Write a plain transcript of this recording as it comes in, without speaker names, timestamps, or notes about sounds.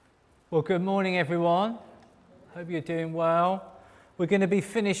Well, good morning, everyone. Hope you're doing well. We're going to be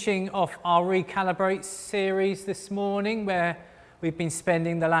finishing off our Recalibrate series this morning, where we've been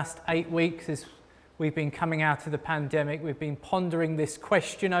spending the last 8 weeks as we've been coming out of the pandemic. We've been pondering this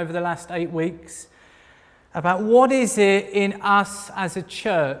question over the last 8 weeks about what is it in us as a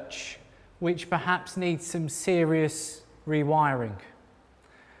church which perhaps needs some serious rewiring.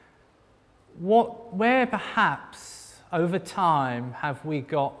 Where perhaps over time have we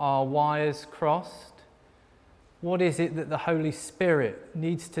got our wires crossed? What is it that the Holy Spirit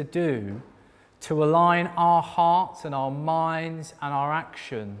needs to do to align our hearts and our minds and our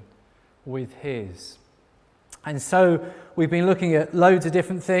action with His? And so we've been looking at loads of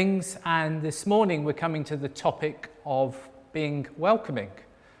different things, and this morning we're coming to the topic of being welcoming.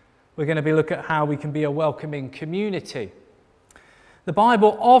 We're going to be looking at how we can be a welcoming community. The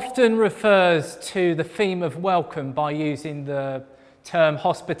Bible often refers to the theme of welcome by using the term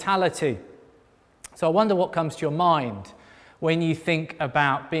hospitality. So I wonder what comes to your mind when you think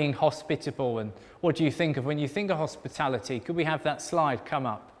about being hospitable, and what do you think of when you think of hospitality? Could we have that slide come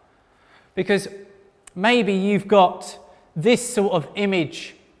up? Because maybe you've got this sort of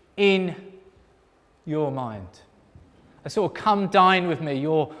image in your mind. A sort of come dine with me.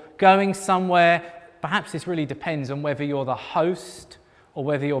 You're going somewhere. Perhaps this really depends on whether you're the host or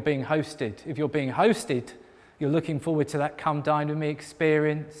whether you're being hosted. If you're being hosted, you're looking forward to that come dine with me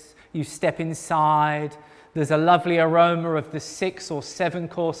experience. You step inside. There's a lovely aroma of the 6 or 7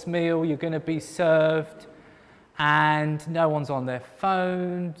 course meal you're going to be served. And no one's on their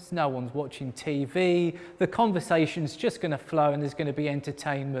phones. No one's watching TV. The conversation's just going to flow, and there's going to be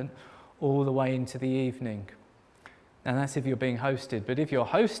entertainment all the way into the evening. And that's if you're being hosted. But if you're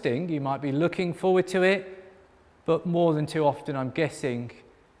hosting, you might be looking forward to it. But more than too often, I'm guessing,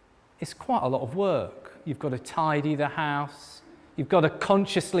 it's quite a lot of work. You've got to tidy the house. You've got to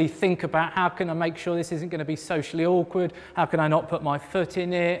consciously think about, how can I make sure this isn't going to be socially awkward? How can I not put my foot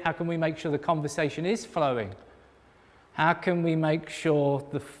in it? How can we make sure the conversation is flowing? How can we make sure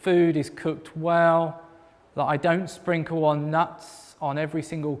the food is cooked well, that I don't sprinkle on nuts on every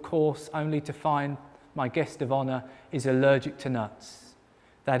single course only to find my guest of honour is allergic to nuts?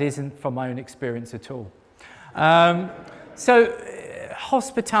 That isn't from my own experience at all.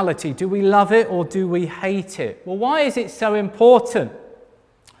 Hospitality, do we love it or do we hate it? Well, why is it so important?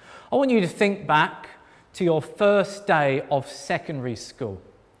 I want you to think back to your first day of secondary school.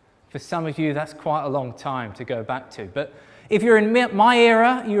 For some of you, that's quite a long time to go back to. But if you're in my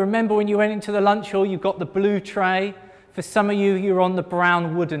era, you remember when you went into the lunch hall, you've got the blue tray. For some of you, you're on the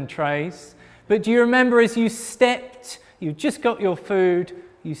brown wooden trays. But do you remember as you just got your food,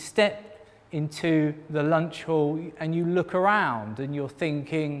 you stepped into the lunch hall and you look around and you're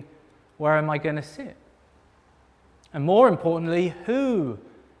thinking, where am I going to sit? And more importantly, who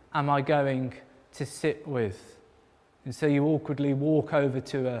am I going to sit with? And so you awkwardly walk over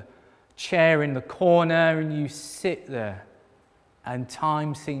to a chair in the corner and you sit there, and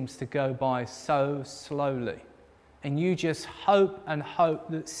time seems to go by so slowly. And you just hope and hope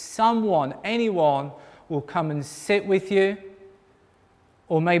that someone, anyone, will come and sit with you.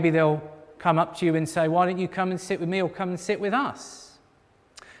 Or maybe they'll come up to you and say, why don't you come and sit with me, or come and sit with us?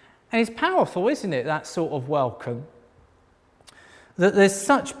 And it's powerful, isn't it, that sort of welcome? That there's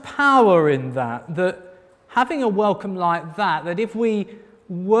such power in that, that having a welcome like that, that if we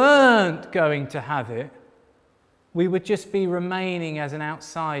weren't going to have it, we would just be remaining as an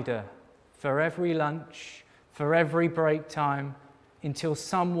outsider for every lunch, for every break time, until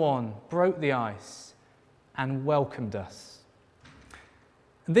someone broke the ice and welcomed us.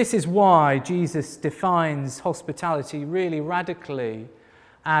 This is why Jesus defines hospitality really radically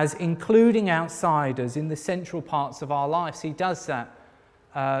as including outsiders in the central parts of our lives. He does that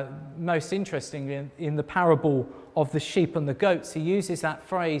most interestingly in the parable of the sheep and the goats. He uses that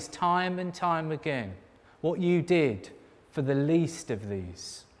phrase time and time again. What you did for the least of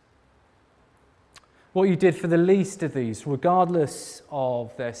these. What you did for the least of these, regardless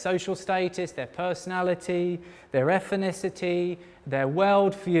of their social status, their personality, their ethnicity, their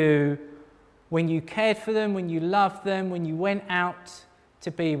worldview, when you cared for them, when you loved them, when you went out to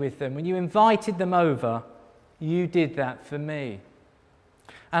be with them, when you invited them over, you did that for me.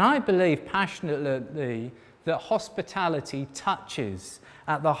 And I believe passionately that hospitality touches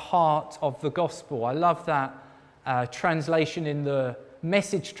at the heart of the gospel. I love that translation in the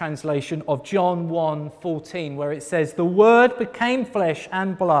Message translation of John 1:14, where it says, "The Word became flesh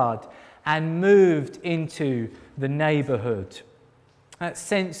and blood and moved into the neighbourhood." That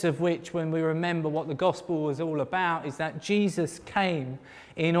sense of which, when we remember what the gospel was all about, is that Jesus came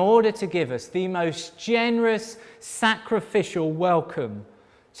in order to give us the most generous, sacrificial welcome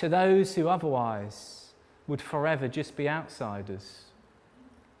to those who otherwise would forever just be outsiders.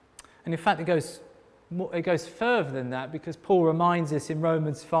 And in fact, it goes further than that, because Paul reminds us in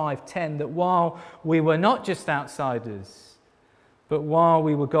Romans 5:10 that while we were not just outsiders, but while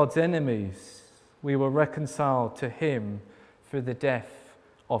we were God's enemies, we were reconciled to him through the death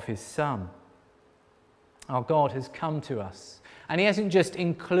of his Son. Our God has come to us, and he hasn't just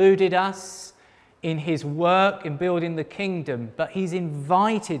included us in his work in building the kingdom, but he's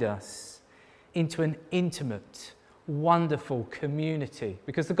invited us into an intimate, wonderful community.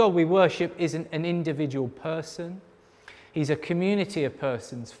 Because the God we worship isn't an individual person. He's a community of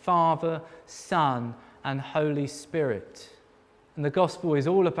persons, Father, Son, and Holy Spirit. And the gospel is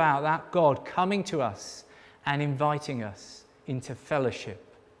all about that God coming to us and inviting us into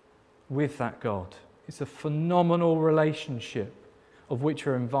fellowship with that God. It's a phenomenal relationship of which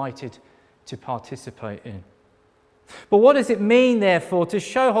we're invited to participate in. But what does it mean, therefore, to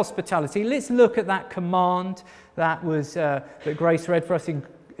show hospitality? Let's look at that command that Grace read for us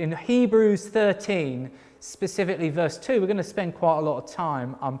in Hebrews 13, specifically verse 2. We're going to spend quite a lot of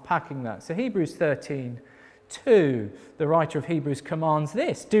time unpacking that. So Hebrews 13:2, the writer of Hebrews commands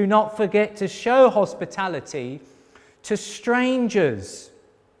this: do not forget to show hospitality to strangers.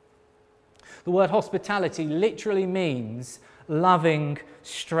 The word hospitality literally means loving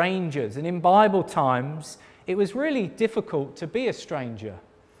strangers. And in Bible times, it was really difficult to be a stranger.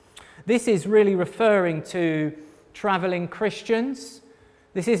 This is really referring to travelling Christians.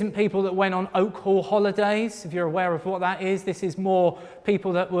 This isn't people that went on Oak Hall holidays, if you're aware of what that is. This is more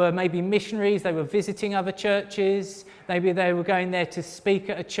people that were maybe missionaries. They were visiting other churches. Maybe they were going there to speak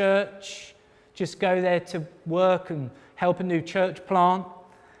at a church, just go there to work and help a new church plant.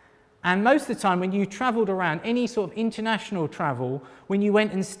 And most of the time when you travelled around, any sort of international travel, when you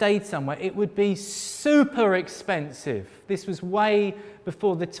went and stayed somewhere, it would be super expensive. This was way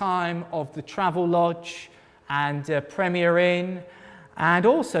before the time of the Travel Lodge and Premier Inn. And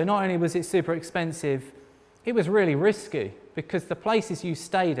also, not only was it super expensive, it was really risky, because the places you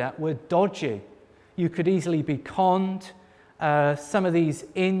stayed at were dodgy. You could easily be conned. Some of these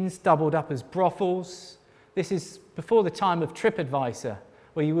inns doubled up as brothels. This is before the time of TripAdvisor,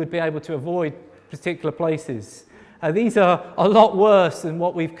 where you would be able to avoid particular places. These are a lot worse than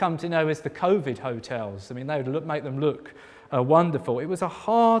what we've come to know as the COVID hotels. I mean, they would make them look wonderful. It was a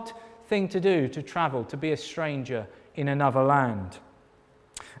hard thing to do, to travel, to be a stranger in another land.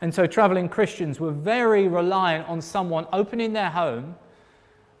 And so travelling Christians were very reliant on someone opening their home,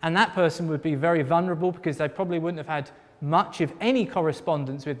 and that person would be very vulnerable, because they probably wouldn't have had much, if any,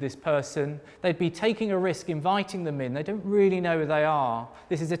 correspondence with this person. They'd be taking a risk inviting them in. They don't really know who they are.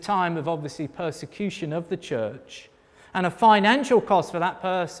 This is a time of, obviously, persecution of the church, and a financial cost for that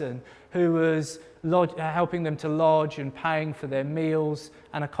person who was helping them to lodge and paying for their meals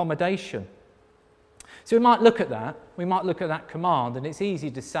and accommodation. So we might look at that. We might look at that command, and it's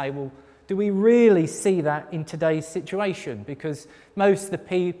easy to say, well, do we really see that in today's situation? Because most of the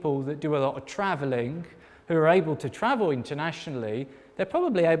people that do a lot of travelling, who are able to travel internationally, they're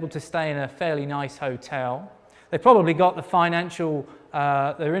probably able to stay in a fairly nice hotel. They've probably got the financial,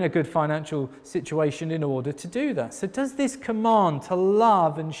 they're in a good financial situation in order to do that. So does this command to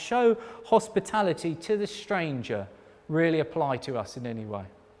love and show hospitality to the stranger really apply to us in any way?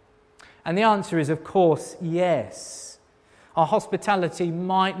 And the answer is, of course, yes. Our hospitality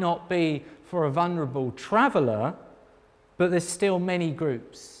might not be for a vulnerable traveller, but there's still many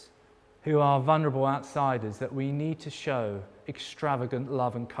groups who are vulnerable outsiders that we need to show extravagant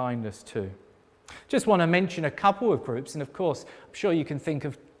love and kindness to. Just want to mention a couple of groups, and of course, I'm sure you can think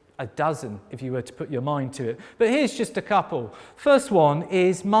of a dozen if you were to put your mind to it. But here's just a couple. First one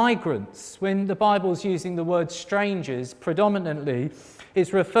is migrants. When the Bible's using the word strangers, predominantly,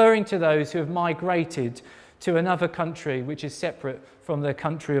 it's referring to those who have migrated to another country which is separate from their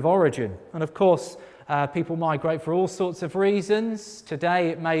country of origin. And of course, people migrate for all sorts of reasons. Today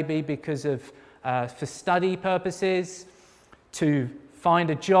it may be because of for study purposes, to find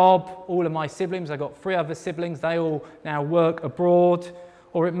a job. All of my siblings, I've got 3 other siblings, they all now work abroad.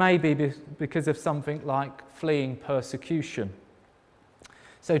 Or it may be because of something like fleeing persecution.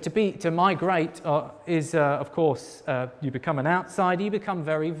 So to migrate is, of course, you become an outsider, you become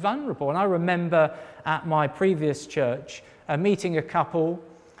very vulnerable. And I remember at my previous church meeting a couple.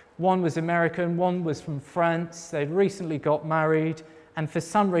 One was American, one was from France. They'd recently got married, and for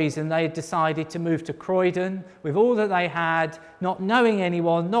some reason they had decided to move to Croydon with all that they had, not knowing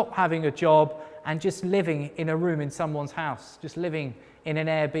anyone, not having a job, and just living in a room in someone's house, just living in an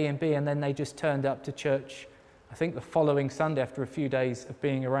Airbnb. And then they just turned up to church, I think the following Sunday, after a few days of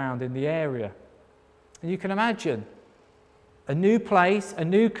being around in the area. And you can imagine A new place, a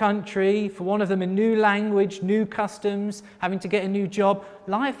new country, for one of them a new language, new customs, having to get a new job.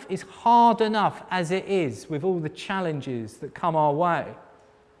 Life is hard enough as it is with all the challenges that come our way.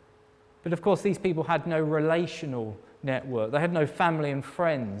 But of course these people had no relational network. They had no family and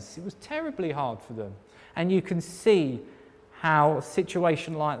friends. It was terribly hard for them. And you can see how a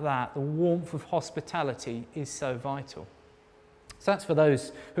situation like that, the warmth of hospitality, is so vital. So that's for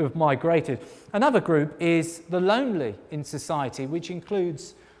those who have migrated. Another group is the lonely in society, which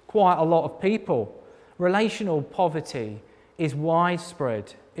includes quite a lot of people. Relational poverty is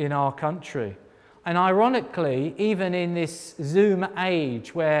widespread in our country. And ironically, even in this Zoom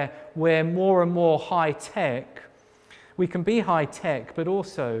age where we're more and more high-tech, we can be high-tech, but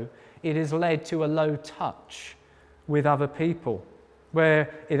also it has led to a low touch with other people,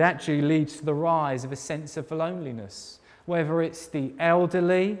 where it actually leads to the rise of a sense of loneliness. Whether it's the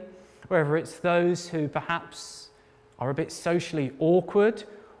elderly, whether it's those who perhaps are a bit socially awkward,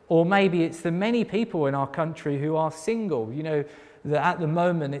 or maybe it's the many people in our country who are single. You know, that at the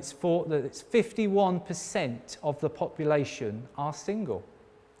moment it's thought that it's 51% of the population are single.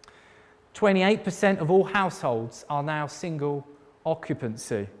 28% of all households are now single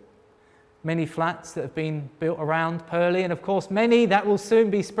occupancy. Many flats that have been built around Purley, and of course many that will soon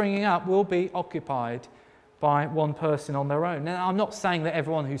be springing up, will be occupied by one person on their own. Now, I'm not saying that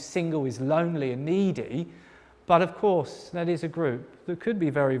everyone who's single is lonely and needy, but of course that is a group that could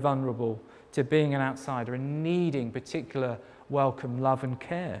be very vulnerable to being an outsider and needing particular welcome, love and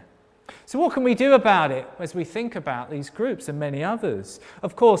care. So what can we do about it as we think about these groups and many others?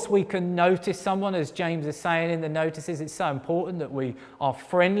 Of course, we can notice someone, as James is saying in the notices. It's so important that we are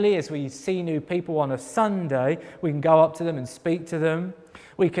friendly. As we see new people on a Sunday, we can go up to them and speak to them.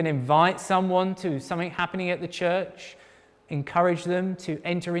 We can invite someone to something happening at the church, encourage them to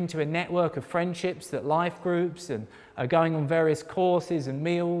enter into a network of friendships, that life groups and going on various courses and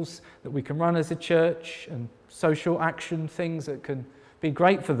meals that we can run as a church, and social action things that can be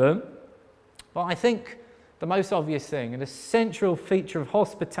great for them. But I think the most obvious thing and a central feature of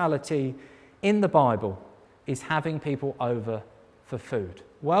hospitality in the Bible is having people over for food.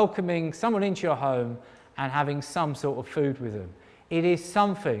 Welcoming someone into your home and having some sort of food with them. It is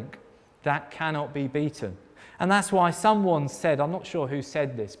something that cannot be beaten. And that's why someone said, I'm not sure who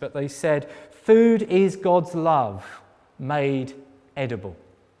said this, but they said, food is God's love made edible.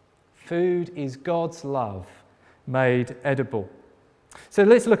 Food is God's love made edible. So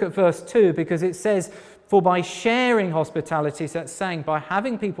let's look at verse 2, because it says, for by sharing hospitality, so that's saying by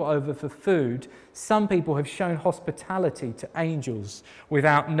having people over for food, some people have shown hospitality to angels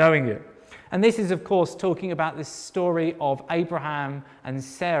without knowing it. And this is, of course, talking about this story of Abraham and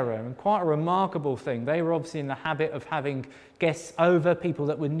Sarah, and quite a remarkable thing. They were obviously in the habit of having guests over, people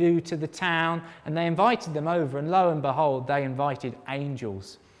that were new to the town, and they invited them over, and lo and behold, they invited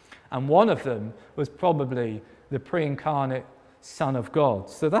angels. And one of them was probably the pre-incarnate Son of God.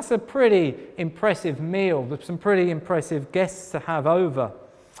 So that's a pretty impressive meal. There's some pretty impressive guests to have over.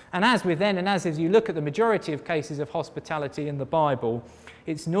 And as you look at the majority of cases of hospitality in the Bible,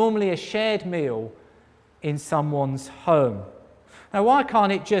 it's normally a shared meal in someone's home. Now, why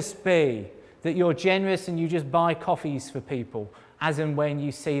can't it just be that you're generous and you just buy coffees for people as and when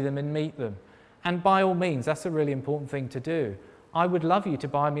you see them and meet them? And by all means, that's a really important thing to do. I would love you to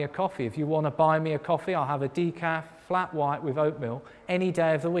buy me a coffee. If you want to buy me a coffee, I'll have a decaf, flat white with oatmeal any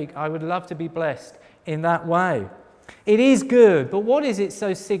day of the week. I would love to be blessed in that way. It is good, but what is it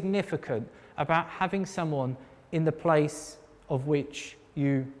so significant about having someone in the place of which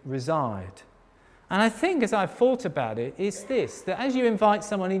you reside? And I think, as I've thought about it, is this, that as you invite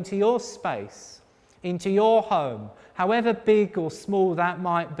someone into your space, into your home, however big or small that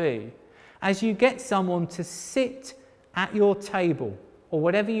might be, as you get someone to sit at your table or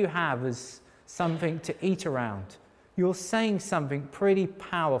whatever you have as something to eat around, you're saying something pretty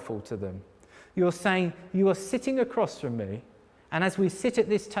powerful to them. You're saying, you are sitting across from me, and as we sit at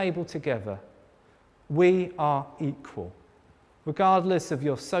this table together, we are equal. Regardless of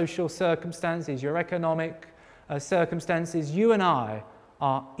your social circumstances, your economic circumstances, you and I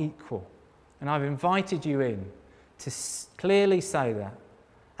are equal. And I've invited you in to clearly say that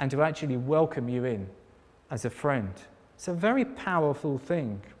and to actually welcome you in as a friend. It's a very powerful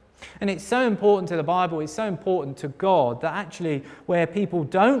thing. And it's so important to the Bible, it's so important to God, that actually where people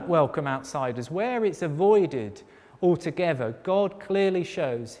don't welcome outsiders, where it's avoided altogether, God clearly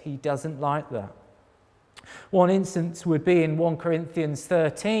shows he doesn't like that. One instance would be in 1 Corinthians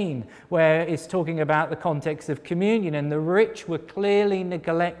 13, where it's talking about the context of communion, and the rich were clearly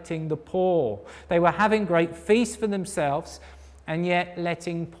neglecting the poor. They were having great feasts for themselves, and yet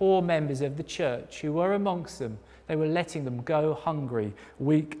letting poor members of the church who were amongst them, They were letting them go hungry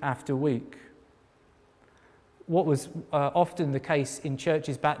week after week. What was often the case in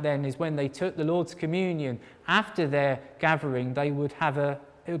churches back then is when they took the Lord's Communion, after their gathering, it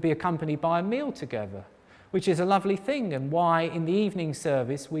would be accompanied by a meal together, which is a lovely thing, and why in the evening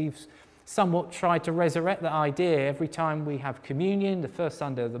service we've somewhat tried to resurrect that idea. Every time we have communion, the first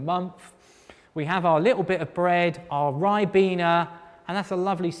Sunday of the month, we have our little bit of bread, our ribena, and that's a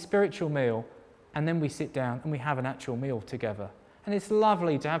lovely spiritual meal, and then we sit down and we have an actual meal together. And it's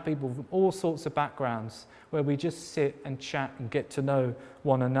lovely to have people from all sorts of backgrounds where we just sit and chat and get to know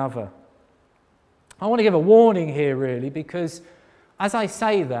one another. I want to give a warning here really, because as I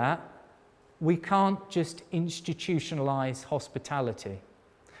say that, we can't just institutionalize hospitality.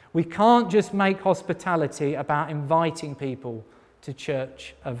 We can't just make hospitality about inviting people to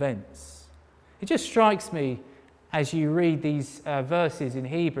church events. It just strikes me as you read these verses in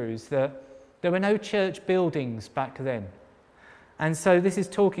Hebrews that there were no church buildings back then. And so this is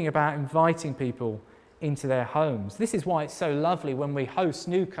talking about inviting people into their homes. This is why it's so lovely when we host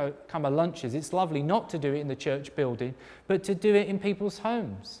newcomer lunches. It's lovely not to do it in the church building, but to do it in people's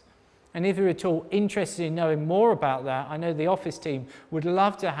homes. And if you're at all interested in knowing more about that, I know the office team would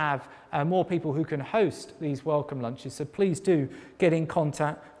love to have more people who can host these welcome lunches, so please do get in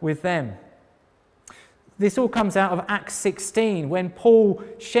contact with them. This all comes out of Acts 16, when Paul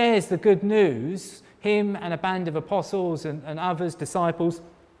shares the good news. Him and a band of apostles and others, disciples,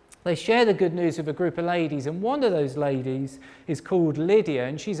 they share the good news with a group of ladies, and one of those ladies is called Lydia,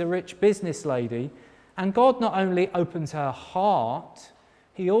 and she's a rich business lady, and God not only opens her heart,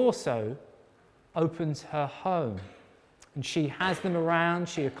 he also opens her home, and she has them around,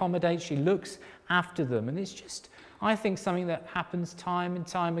 she accommodates, she looks after them, and it's just, I think, something that happens time and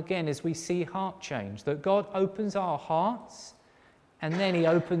time again as we see heart change, that God opens our hearts and then he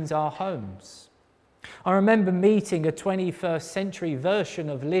opens our homes. I remember meeting a 21st century version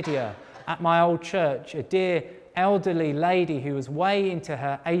of Lydia at my old church, a dear elderly lady who was way into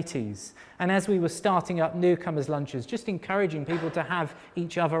her 80s. And as we were starting up newcomers' lunches, just encouraging people to have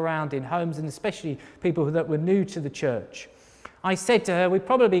each other around in homes, and especially people that were new to the church, I said to her, we're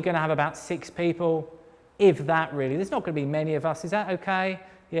probably going to have about 6 people, if that really. There's not going to be many of us. Is that okay?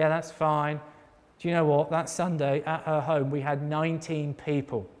 Yeah, that's fine. Do you know what? That Sunday at her home, we had 19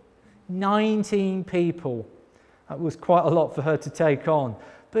 people. 19 people. That was quite a lot for her to take on.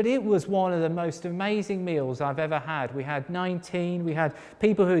 But it was one of the most amazing meals I've ever had. We had 19. We had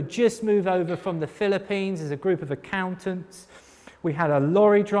people who had just moved over from the Philippines as a group of accountants. We had a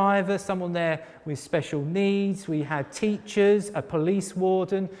lorry driver, someone there with special needs. We had teachers, a police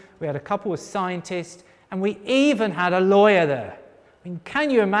warden. We had a couple of scientists. And we even had a lawyer there. I mean, can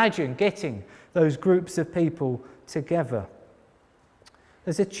you imagine getting those groups of people together?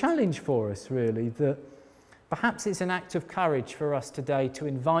 There's a challenge for us, really, that perhaps it's an act of courage for us today to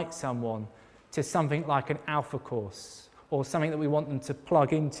invite someone to something like an Alpha course, or something that we want them to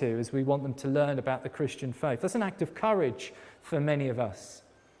plug into as we want them to learn about the Christian faith. That's an act of courage for many of us.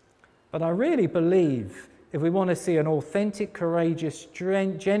 But I really believe if we want to see an authentic, courageous,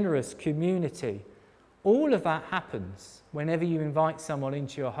 generous community, all of that happens whenever you invite someone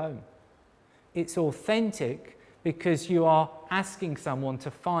into your home. It's authentic because you are asking someone to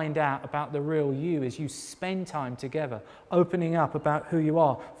find out about the real you as you spend time together, opening up about who you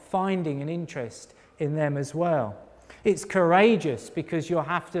are, finding an interest in them as well. It's courageous because you'll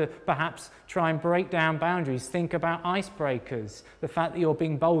have to perhaps try and break down boundaries, think about icebreakers, the fact that you're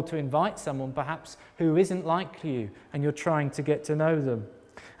being bold to invite someone perhaps who isn't like you and you're trying to get to know them.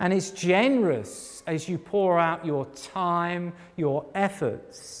 And it's generous as you pour out your time, your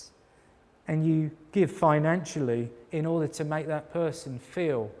efforts, and you give financially in order to make that person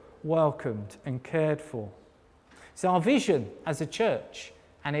feel welcomed and cared for. It's our vision as a church,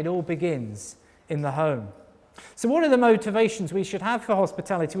 and it all begins in the home. So what are the motivations we should have for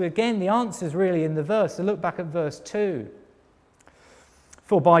hospitality? Well, again, the answer is really in the verse. So look back at verse 2.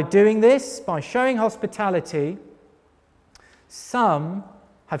 For by doing this, by showing hospitality, some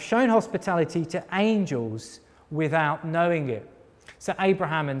have shown hospitality to angels without knowing it. So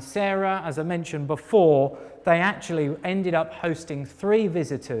Abraham and Sarah, as I mentioned before, they actually ended up hosting 3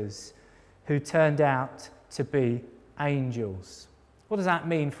 visitors who turned out to be angels. What does that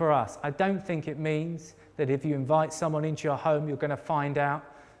mean for us? I don't think it means that if you invite someone into your home, you're going to find out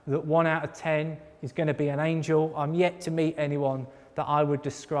that 1 out of 10 is going to be an angel. I'm yet to meet anyone that I would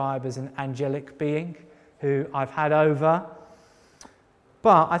describe as an angelic being who I've had over.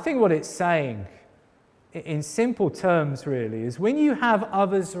 But I think what it's saying, in simple terms really, is when you have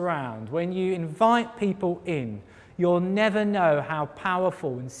others around, when you invite people in, you'll never know how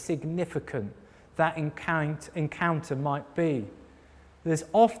powerful and significant that encounter might be. There's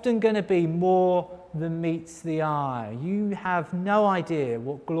often going to be more than meets the eye. You have no idea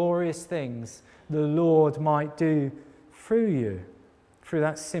what glorious things the Lord might do through you, through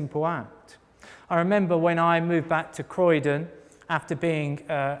that simple act. I remember when I moved back to Croydon after being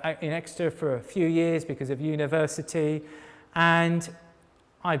in Exeter for a few years because of university, and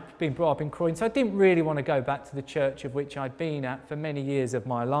I'd been brought up in Croydon, so I didn't really want to go back to the church of which I'd been at for many years of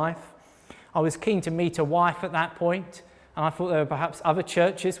my life. I was keen to meet a wife at that point, and I thought there were perhaps other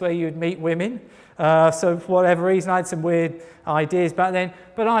churches where you'd meet women. So for whatever reason, I had some weird ideas back then.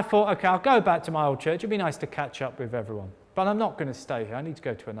 But I thought, okay, I'll go back to my old church. It'd be nice to catch up with everyone. But I'm not going to stay here. I need to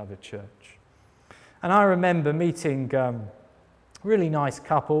go to another church. And I remember meeting a really nice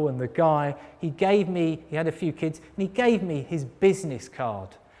couple, and the guy, he had a few kids, and he gave me his business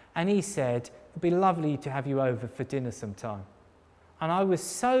card. And he said, it'd be lovely to have you over for dinner sometime. And I was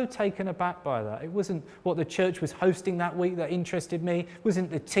so taken aback by that. It wasn't what the church was hosting that week that interested me. It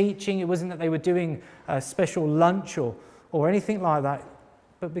wasn't the teaching. It wasn't that they were doing a special lunch or anything like that.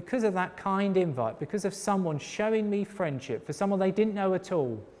 But because of that kind invite, because of someone showing me friendship, for someone they didn't know at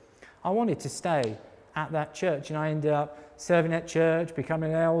all, I wanted to stay at that church. And I ended up serving at church,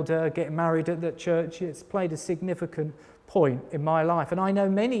 becoming an elder, getting married at that church. It's played a significant point in my life. And I know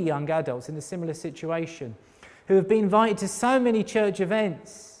many young adults in a similar situation who have been invited to so many church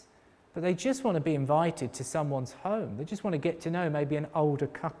events, but they just want to be invited to someone's home. They just want to get to know maybe an older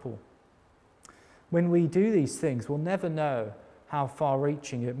couple. When we do these things, we'll never know how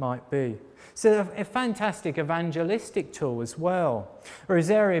far-reaching it might be. So a fantastic evangelistic tool as well.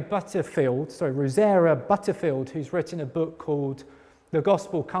 Rosaria Butterfield, who's written a book called The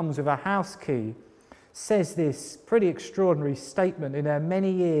Gospel Comes with a House Key, says this pretty extraordinary statement in her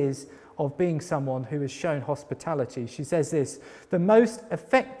many years of being someone who has shown hospitality. She says this: the most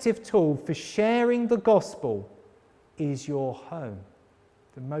effective tool for sharing the gospel is your home.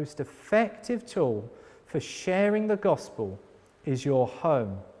 The most effective tool for sharing the gospel is your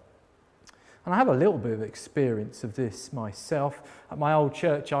home. And I have a little bit of experience of this myself. At my old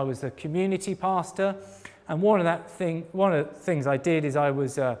church, I was the community pastor, and one of the things I did is I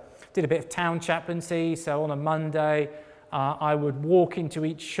did a bit of town chaplaincy. So on a Monday, I would walk into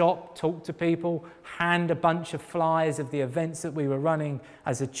each shop, talk to people, hand a bunch of flyers of the events that we were running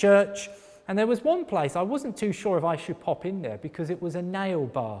as a church. And there was one place I wasn't too sure if I should pop in there because it was a nail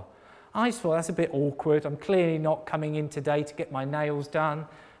bar. I just thought, that's a bit awkward. I'm clearly not coming in today to get my nails done.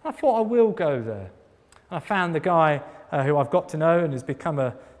 And I thought I will go there. And I found the guy who I've got to know and has become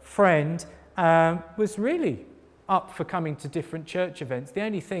a friend was really up for coming to different church events. The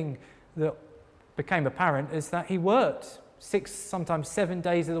only thing that became apparent is that he worked 6, sometimes 7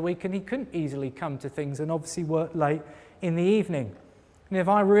 days of the week, and he couldn't easily come to things and obviously worked late in the evening. And if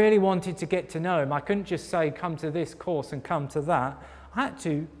I really wanted to get to know him, I couldn't just say, come to this course and come to that. I had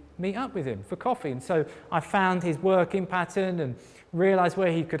to meet up with him for coffee. And so I found his working pattern and realised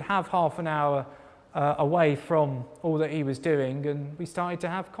where he could have half an hour away from all that he was doing, and we started to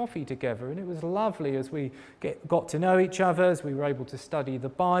have coffee together, and it was lovely as we got to know each other, as we were able to study the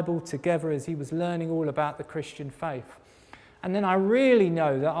Bible together, as he was learning all about the Christian faith. And then I really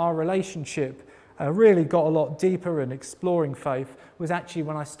know that our relationship really got a lot deeper, and exploring faith was actually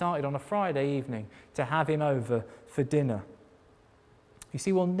when I started on a Friday evening to have him over for dinner. You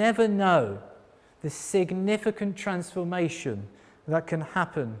see, we'll never know the significant transformation that can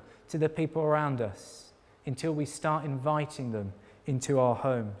happen to the people around us until we start inviting them into our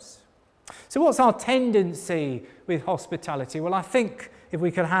homes. So what's our tendency with hospitality? Well, I think if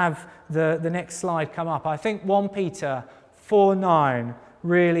we could have the next slide come up, I think 1 Peter 4:9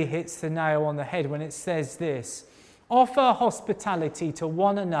 really hits the nail on the head when it says this: offer hospitality to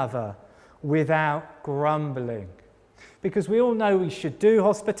one another without grumbling. Because we all know we should do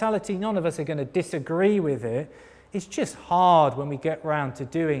hospitality. None of us are going to disagree with it. It's just hard when we get round to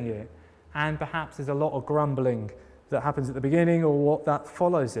doing it, and perhaps there's a lot of grumbling that happens at the beginning or what that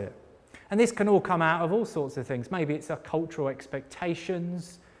follows it. And this can all come out of all sorts of things. Maybe it's our cultural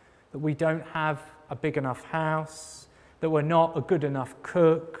expectations, that we don't have a big enough house, that we're not a good enough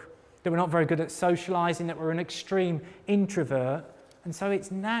cook, that we're not very good at socialising, that we're an extreme introvert, and so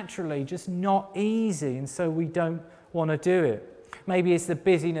it's naturally just not easy, and so we don't want to do it. Maybe it's the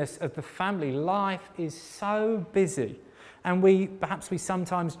busyness of the family. Life is so busy, and perhaps we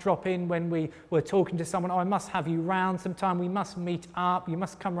sometimes drop in when we're talking to someone, oh, I must have you round sometime, we must meet up, you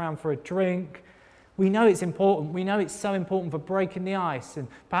must come round for a drink. We know it's important. We know it's so important for breaking the ice and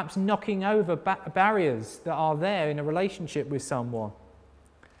perhaps knocking over barriers that are there in a relationship with someone.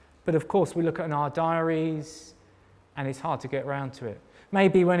 But of course, we look at our diaries and it's hard to get around to it.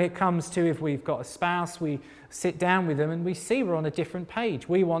 Maybe when it comes to if we've got a spouse, we sit down with them and we see we're on a different page.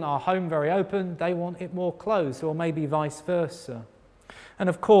 We want our home very open, they want it more closed, or maybe vice versa. And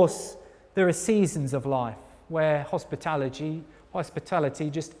of course, there are seasons of life where hospitality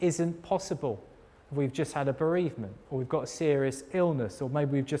just isn't possible. We've just had a bereavement, or we've got a serious illness, or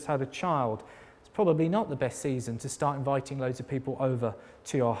maybe we've just had a child. It's probably not the best season to start inviting loads of people over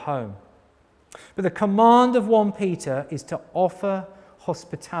to your home. But the command of 1 Peter is to offer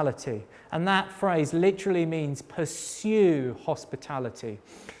hospitality. And that phrase literally means pursue hospitality.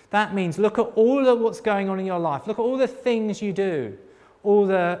 That means look at all of what's going on in your life. Look at all the things you do, all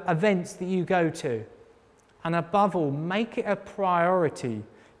the events that you go to. And above all, make it a priority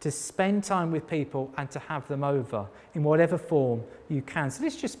to spend time with people and to have them over in whatever form you can. So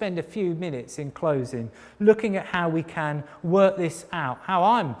let's just spend a few minutes in closing looking at how we can work this out, how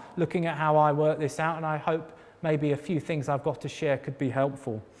I'm looking at how I work this out, and I hope maybe a few things I've got to share could be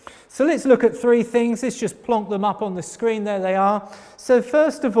helpful. So let's look at 3 things. Let's just plonk them up on the screen. There they are. So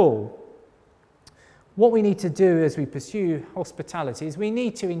first of all, what we need to do as we pursue hospitality is we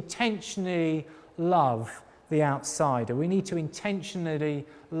need to intentionally love the outsider. We need to intentionally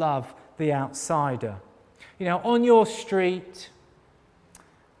love the outsider. You know, on your street,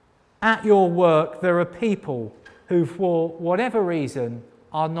 at your work, there are people who, for whatever reason,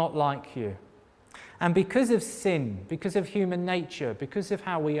 are not like you. And because of sin, because of human nature, because of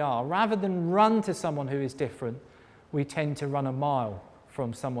how we are, rather than run to someone who is different, we tend to run a mile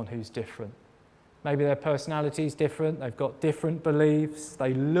from someone who's different. Maybe their personality is different, they've got different beliefs,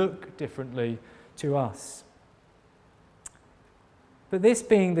 they look differently to us. But this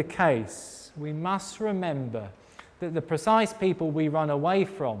being the case, we must remember that the precise people we run away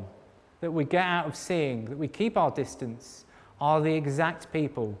from, that we get out of seeing, that we keep our distance, are the exact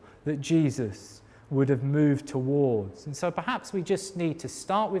people that Jesus would have moved towards. And so perhaps we just need to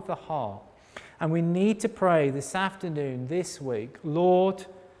start with the heart, and we need to pray this afternoon, this week, Lord,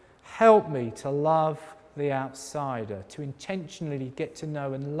 help me to love the outsider, to intentionally get to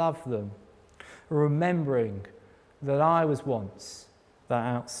know and love them, remembering that I was once that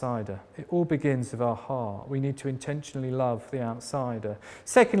outsider. It all begins with our heart. We need to intentionally love the outsider.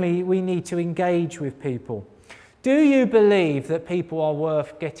 Secondly, we need to engage with people. Do you believe that people are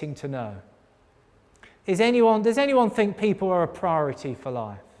worth getting to know? Does anyone think people are a priority for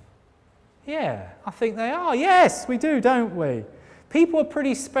life? Yeah, I think they are. Yes, we do, don't we? People are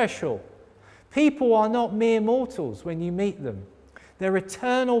pretty special. People are not mere mortals when you meet them. They're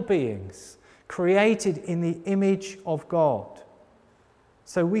eternal beings created in the image of God.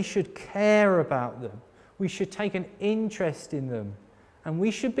 So we should care about them. We should take an interest in them. And we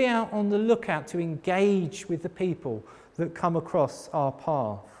should be out on the lookout to engage with the people that come across our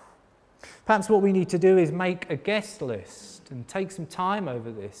path. Perhaps what we need to do is make a guest list and take some time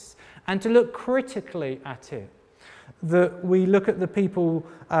over this and to look critically at it. That we look at the people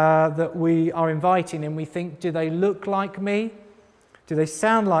that we are inviting and we think, do they look like me? Do they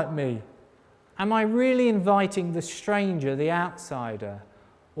sound like me? Am I really inviting the stranger, the outsider?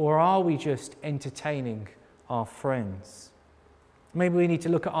 Or are we just entertaining our friends? Maybe we need to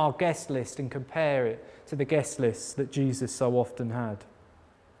look at our guest list and compare it to the guest lists that Jesus so often had.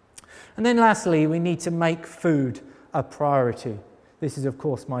 And then lastly, we need to make food a priority. This is, of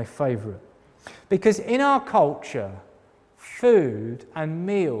course, my favourite. Because in our culture, food and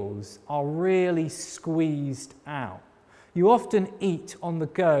meals are really squeezed out. You often eat on the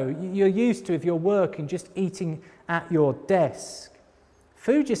go. You're used to, if you're working, just eating at your desk.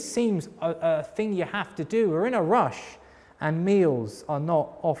 Food just seems a thing you have to do. We're in a rush, and meals are not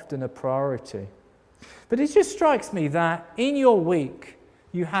often a priority. But it just strikes me that in your week,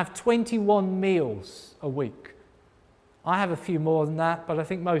 you have 21 meals a week. I have a few more than that, but I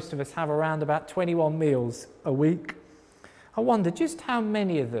think most of us have around about 21 meals a week. I wonder just how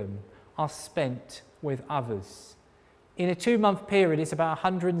many of them are spent with others. In a 2-month period, it's about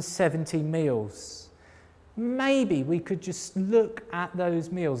 170 meals. Maybe we could just look at those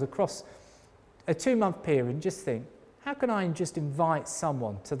meals across a 2-month period and just think, how can I just invite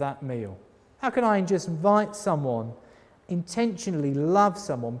someone to that meal? How can I just invite someone, intentionally love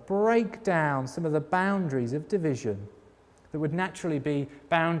someone, break down some of the boundaries of division that would naturally be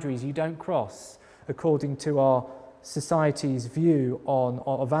boundaries you don't cross according to our society's view on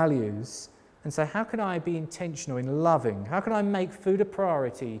our values, and say, how can I be intentional in loving? How can I make food a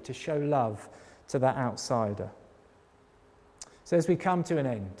priority to show love to that outsider? So as we come to an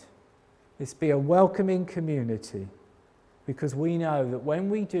end, let's be a welcoming community, because we know that when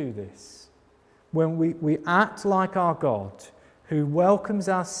we do this, when we act like our God, who welcomes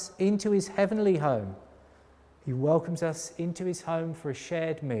us into his heavenly home, he He welcomes us into his home for a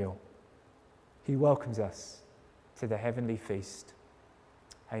shared meal. He welcomes us to the heavenly feast.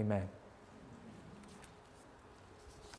 Amen.